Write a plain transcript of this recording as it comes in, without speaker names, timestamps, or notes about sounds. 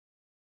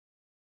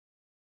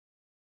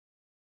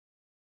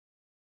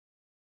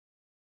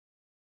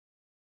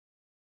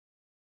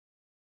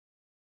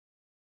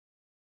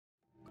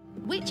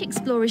Which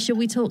explorer shall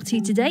we talk to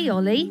today,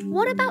 Ollie?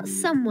 What about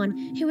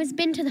someone who has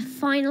been to the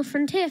final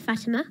frontier,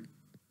 Fatima?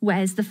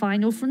 Where's the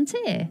final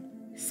frontier?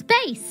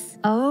 Space!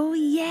 Oh,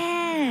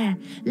 yeah.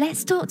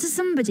 Let's talk to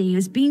somebody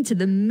who's been to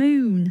the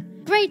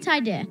moon. Great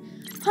idea.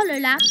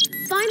 HoloLab,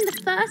 find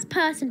the first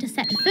person to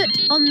set foot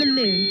on the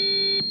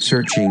moon.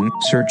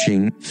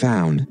 Searching,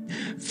 found.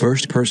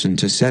 First person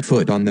to set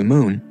foot on the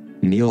moon,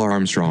 Neil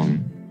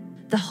Armstrong.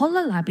 The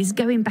HoloLab is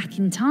going back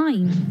in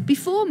time,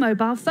 before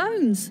mobile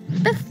phones.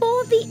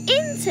 Before the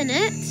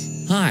internet?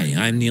 Hi,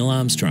 I'm Neil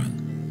Armstrong.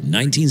 In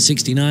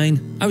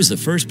 1969, I was the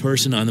first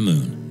person on the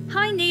moon.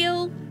 Hi,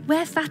 Neil.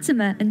 We're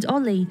Fatima and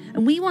Ollie,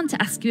 and we want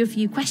to ask you a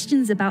few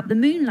questions about the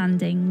moon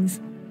landings.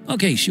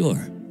 Okay, sure.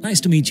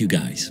 Nice to meet you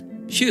guys.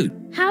 Shoot.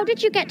 How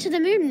did you get to the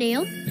moon,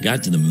 Neil? I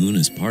got to the moon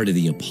as part of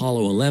the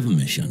Apollo 11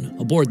 mission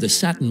aboard the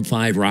Saturn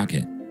V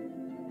rocket.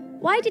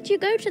 Why did you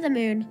go to the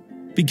moon?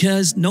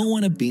 Because no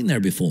one had been there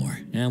before,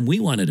 and we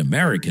wanted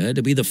America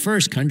to be the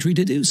first country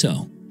to do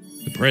so.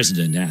 The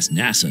president asked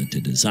NASA to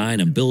design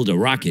and build a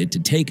rocket to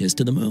take us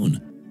to the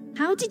moon.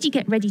 How did you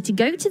get ready to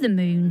go to the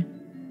moon?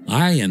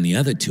 I and the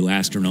other two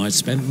astronauts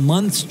spent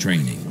months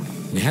training.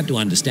 We had to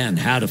understand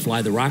how to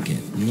fly the rocket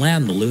and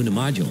land the lunar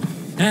module,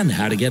 and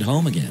how to get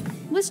home again.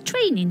 Was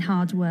training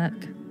hard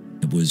work?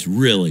 It was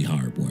really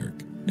hard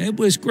work. It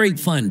was great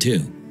fun,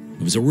 too.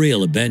 It was a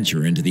real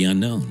adventure into the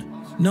unknown.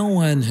 No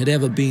one had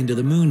ever been to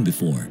the moon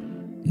before.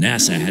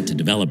 NASA had to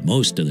develop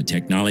most of the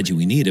technology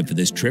we needed for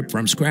this trip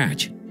from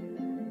scratch.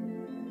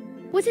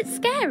 Was it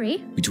scary?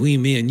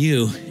 Between me and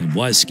you, it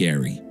was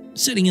scary.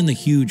 Sitting in the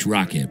huge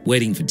rocket,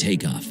 waiting for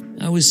takeoff,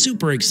 I was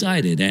super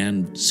excited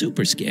and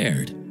super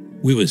scared.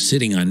 We were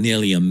sitting on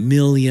nearly 1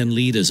 million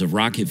liters of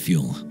rocket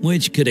fuel,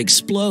 which could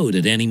explode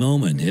at any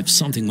moment if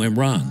something went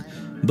wrong.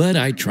 But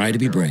I tried to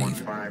be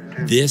brave.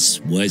 This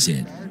was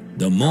it.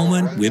 The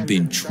moment we've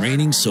been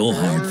training so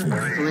hard for.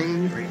 3,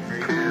 2,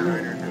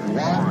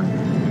 1,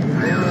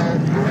 0.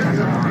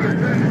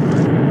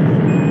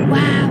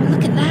 Wow,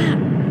 look at that.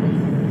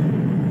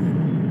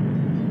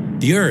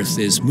 The Earth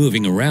is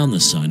moving around the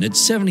Sun at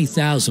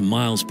 70,000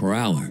 miles per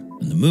hour,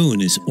 and the Moon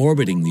is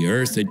orbiting the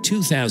Earth at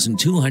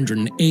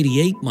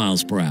 2,288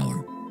 miles per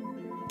hour.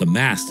 The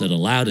math that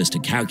allowed us to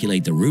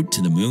calculate the route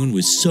to the Moon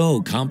was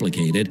so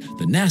complicated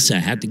that NASA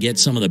had to get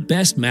some of the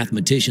best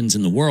mathematicians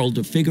in the world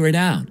to figure it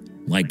out,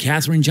 like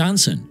Katherine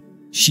Johnson.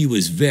 She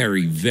was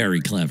very, very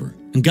clever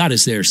and got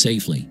us there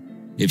safely.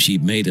 If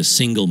she'd made a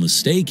single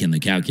mistake in the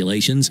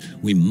calculations,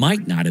 we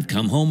might not have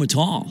come home at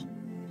all.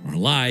 Our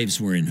lives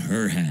were in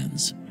her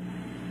hands.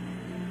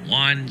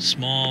 One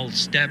small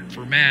step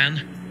for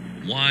man,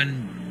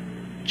 one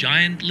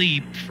giant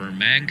leap for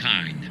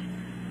mankind.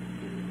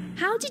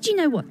 How did you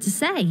know what to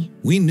say?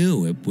 We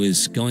knew it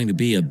was going to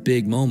be a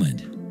big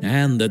moment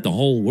and that the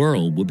whole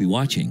world would be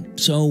watching,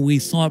 so we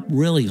thought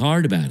really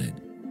hard about it.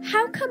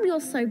 How come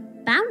you're so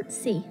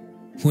bouncy?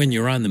 When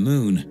you're on the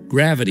moon,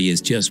 gravity is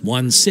just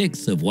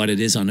 1/6 of what it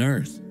is on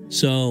Earth.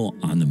 So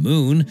on the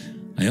moon,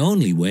 I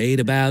only weighed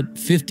about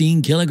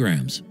 15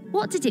 kilograms.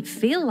 What did it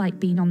feel like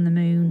being on the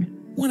moon?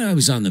 When I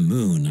was on the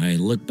moon, I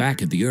looked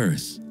back at the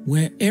Earth,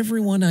 where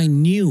everyone I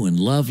knew and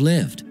loved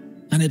lived,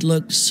 and it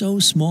looked so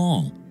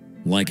small,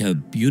 like a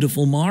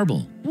beautiful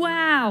marble.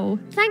 Wow!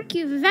 Thank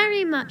you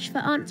very much for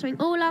answering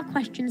all our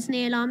questions,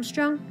 Neil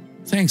Armstrong.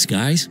 Thanks,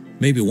 guys.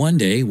 Maybe one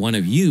day one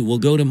of you will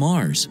go to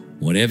Mars.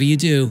 Whatever you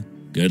do,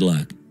 good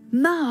luck.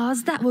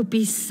 Mars, that would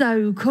be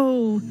so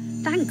cool.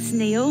 Thanks,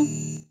 Neil.